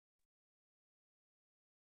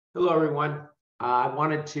Hello, everyone. I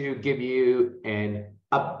wanted to give you an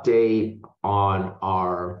update on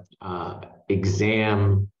our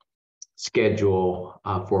exam schedule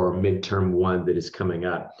for midterm one that is coming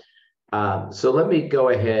up. So let me go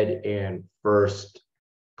ahead and first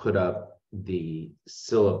put up the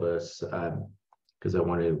syllabus because I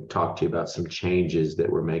want to talk to you about some changes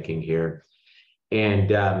that we're making here.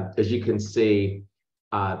 And as you can see,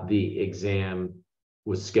 the exam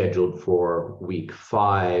was scheduled for week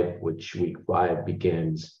 5, which week 5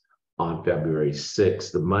 begins on February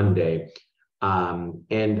 6th, the Monday.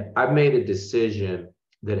 And I've made a decision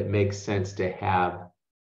that it makes sense to have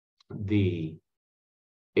the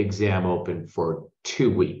exam open for 2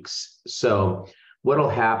 weeks. So what'll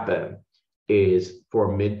happen is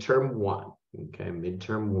for midterm 1, okay,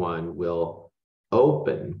 midterm 1 will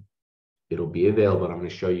open. It'll be available. I'm going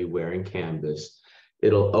to show you where in Canvas.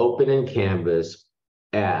 It'll open in Canvas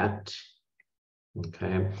at,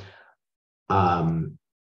 okay,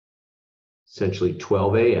 essentially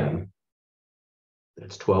 12 a.m.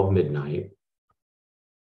 That's 12 midnight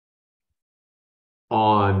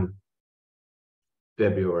on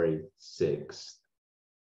February 6th,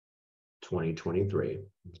 2023.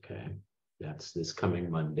 Okay, that's this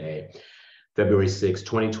coming Monday, February 6th,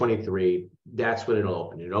 2023. That's when it'll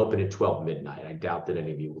open. It'll open at 12 midnight. I doubt that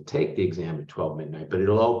any of you will take the exam at 12 midnight, but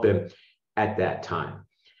it'll open at that time.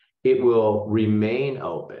 It will remain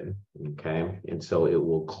open, okay? And so it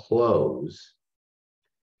will close.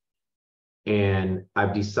 And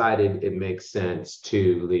I've decided it makes sense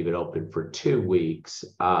to leave it open for 2 weeks.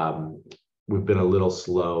 We've been a little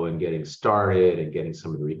slow in getting started and getting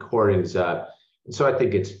some of the recordings up. And so I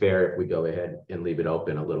think it's fair if we go ahead and leave it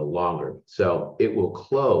open a little longer. So it will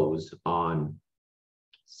close on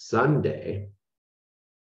Sunday,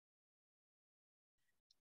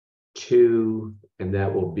 and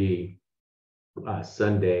that will be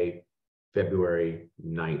Sunday, February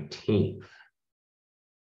 19th,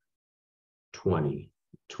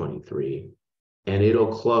 2023. And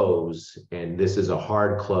it'll close, and this is a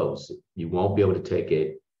hard close. You won't be able to take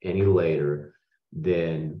it any later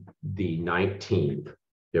than the 19th,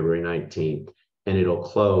 February 19th, and it'll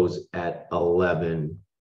close at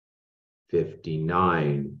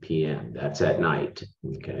 11:59 p.m. That's at night,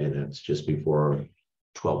 okay? That's just before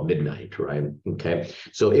 12 midnight, right? Okay,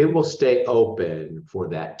 so it will stay open for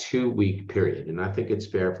that 2-week period. And I think it's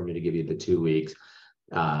fair for me to give you the 2 weeks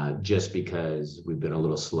just because we've been a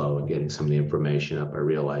little slow in getting some of the information up. I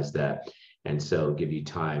realize that. And so give you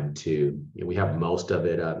time to, we have most of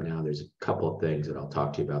it up now. There's a couple of things that I'll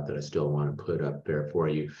talk to you about that I still want to put up there for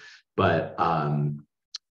you, but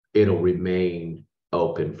it'll remain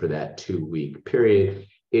open for that 2-week period.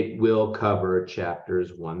 It will cover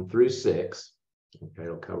chapters 1 through 6. Okay,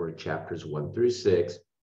 it'll cover chapters 1 through 6.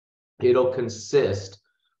 It'll consist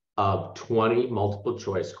of 20 multiple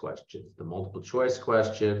choice questions. The multiple choice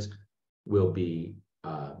questions will be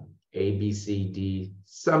A, B, C, D,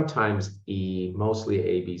 sometimes E, mostly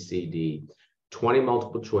A, B, C, D. 20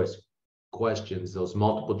 multiple choice questions. Those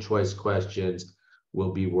multiple choice questions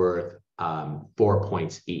will be worth 4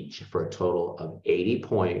 points each for a total of 80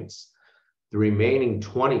 points. The remaining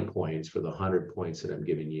 20 points for the 100 points that I'm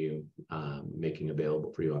giving you, making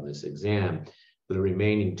available for you on this exam, for the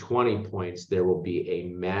remaining 20 points, there will be a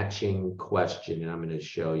matching question. And I'm going to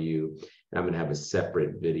show you, and I'm going to have a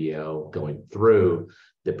separate video going through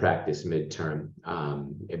the practice midterm.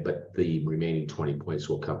 But the remaining 20 points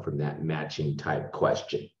will come from that matching type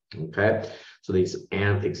question. Okay. So the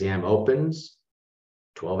exam opens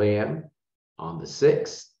 12 a.m. on the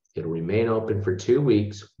 6th. It'll remain open for 2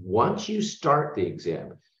 weeks. Once you start the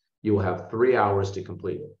exam, you will have 3 hours to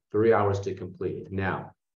complete it. 3 hours to complete it.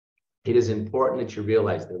 Now, it is important that you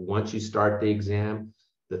realize that once you start the exam,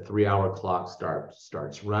 the 3-hour clock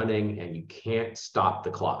starts running, and you can't stop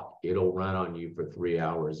the clock. It'll run on you for 3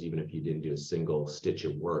 hours, even if you didn't do a single stitch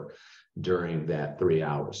of work during that 3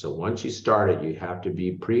 hours. So once you start it, you have to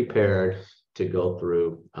be prepared to go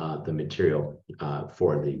through the material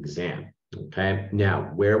for the exam. Okay, now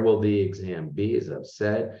where will the exam be? As I've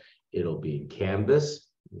said, it'll be in Canvas.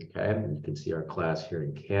 Okay, and you can see our class here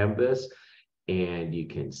in Canvas, and you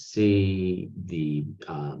can see the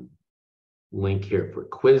link here for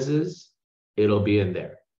quizzes. It'll be in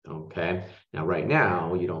there. Okay, now right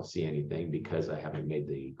now you don't see anything because I haven't made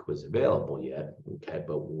the quiz available yet. Okay,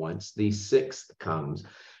 but once the 6th comes,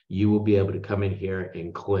 you will be able to come in here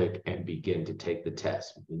and click and begin to take the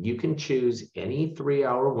test. You can choose any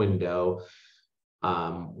 3-hour window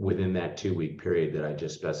within that 2-week period that I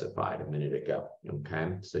just specified a minute ago.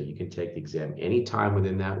 Okay, so you can take the exam anytime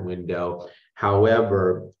within that window.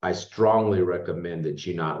 However, I strongly recommend that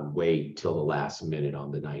you not wait till the last minute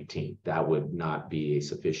on the 19th. That would not be a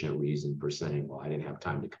sufficient reason for saying, well, I didn't have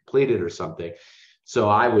time to complete it or something. So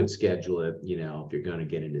I would schedule it, you know, if you're going to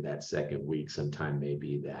get into that second week, sometime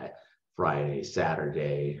maybe that Friday,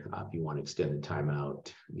 Saturday, if you want to extend the time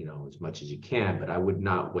out, you know, as much as you can, but I would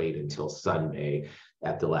not wait until Sunday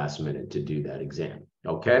at the last minute to do that exam.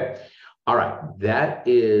 Okay. All right, that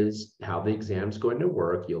is how the exam is going to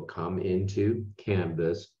work. You'll come into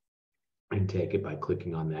Canvas and take it by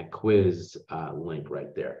clicking on that quiz link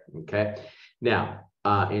right there, okay? Now,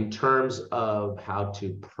 in terms of how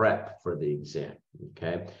to prep for the exam,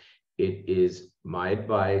 okay? It is my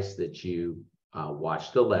advice that you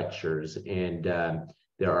watch the lectures, and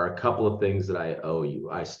there are a couple of things that I owe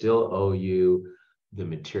you. I still owe you the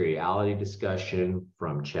materiality discussion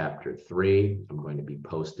from chapter 3. I'm going to be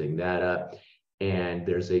posting that up. And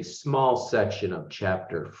there's a small section of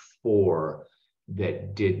chapter 4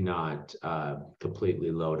 that did not completely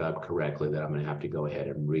load up correctly that I'm going to have to go ahead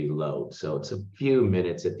and reload. So it's a few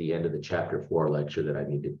minutes at the end of the chapter 4 lecture that I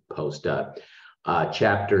need to post up.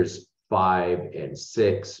 Chapters 5 and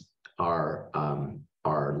 6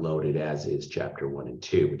 are loaded, as is chapter 1 and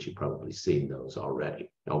 2, which you've probably seen those already.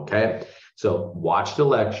 Okay, so watch the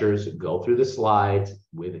lectures, go through the slides.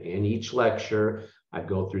 Within each lecture, I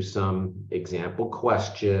go through some example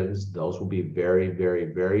questions. Those will be very, very,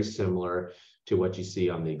 very similar to what you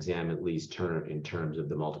see on the exam, at least in terms of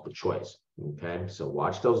the multiple choice. Okay, so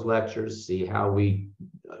watch those lectures, see how we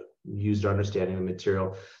used our understanding of the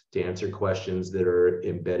material to answer questions that are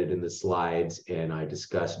embedded in the slides and I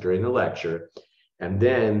discussed during the lecture. And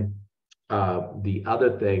then the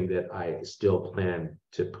other thing that I still plan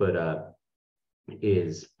to put up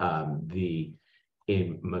is in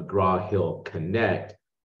McGraw-Hill Connect,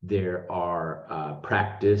 there are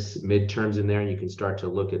practice midterms in there, and you can start to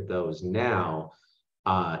look at those now.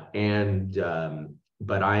 But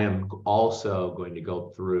I am also going to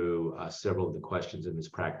go through several of the questions in this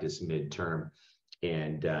practice midterm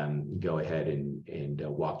and go ahead and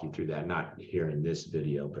walk you through that, not here in this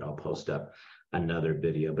video, but I'll post up another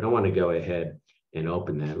video. But I want to go ahead and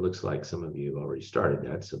open that. It looks like some of you have already started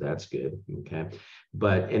that, so that's good. Okay,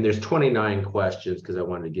 and there's 29 questions because I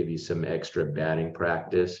wanted to give you some extra batting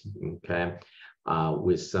practice, okay,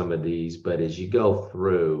 with some of these. But as you go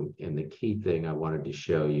through, and the key thing I wanted to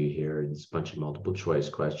show you here is a bunch of multiple choice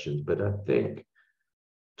questions, but I think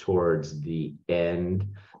towards the end,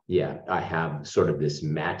 yeah, I have sort of this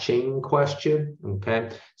matching question, okay?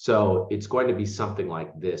 So it's going to be something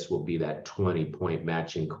like this, will be that 20-point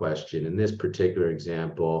matching question. In this particular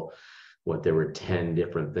example, there were 10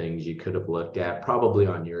 different things you could have looked at. Probably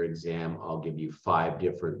on your exam, I'll give you 5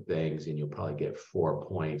 different things, and you'll probably get 4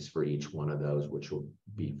 points for each one of those, which will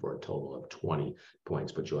be for a total of 20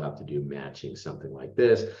 points, but you'll have to do matching, something like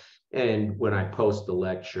this. And when I post the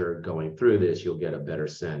lecture going through this, you'll get a better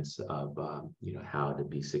sense of how to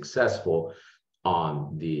be successful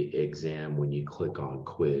on the exam when you click on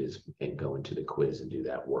quiz and go into the quiz and do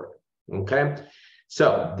that work. Okay,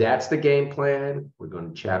 so that's the game plan. We're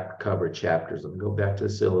going to cover chapters. Let me go back to the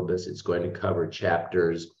syllabus. It's going to cover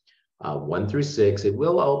chapters 1 through 6. It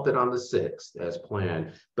will open on the 6th as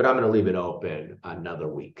planned, but I'm going to leave it open another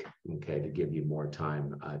week, okay, to give you more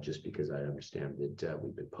time, just because I understand that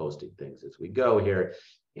we've been posting things as we go here,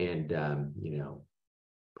 and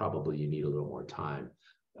probably you need a little more time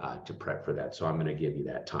to prep for that. So I'm going to give you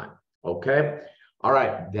that time. Okay. All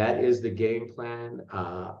right. That is the game plan.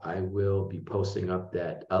 I will be posting up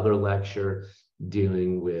that other lecture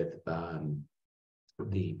dealing with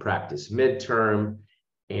the practice midterm,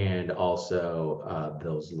 and also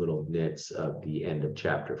those little nits of the end of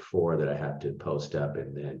chapter 4 that I have to post up.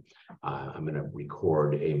 And then I'm going to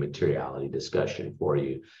record a materiality discussion for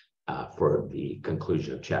you for the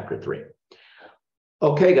conclusion of chapter 3.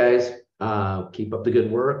 Okay, guys, keep up the good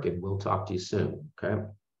work, and we'll talk to you soon. Okay.